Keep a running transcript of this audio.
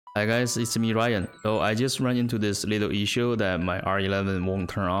Hi guys, it's me Ryan. So I just ran into this little issue that my R11 won't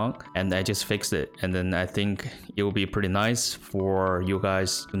turn on, and I just fixed it. And then I think it will be pretty nice for you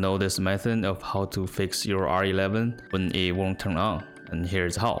guys to know this method of how to fix your R11 when it won't turn on. And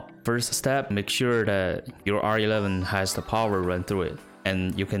here's how. First step, make sure that your R11 has the power run through it.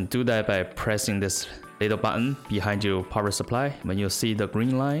 And you can do that by pressing this little button behind your power supply. When you see the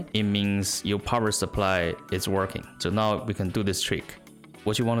green line, it means your power supply is working. So now we can do this trick.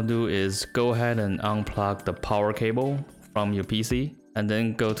 What you want to do is go ahead and unplug the power cable from your PC, and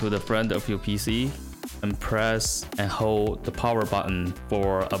then go to the front of your PC and press and hold the power button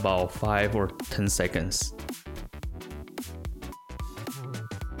for about 5 or 10 seconds.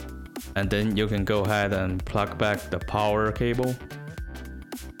 And then you can go ahead and plug back the power cable.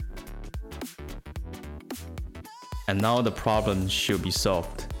 And now the problem should be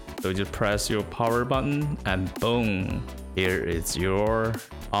solved. So just press your power button and boom, here is your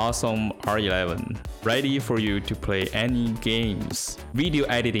awesome R11, ready for you to play any games, video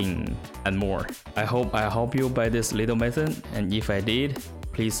editing, and more. I hope I helped you by this little method, and if I did,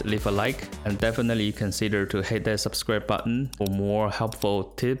 please leave a like and definitely consider to hit that subscribe button for more helpful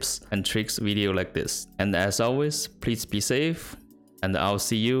tips and tricks video like this. And as always, please be safe, and I'll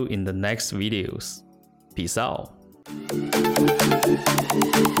see you in the next videos. Peace out.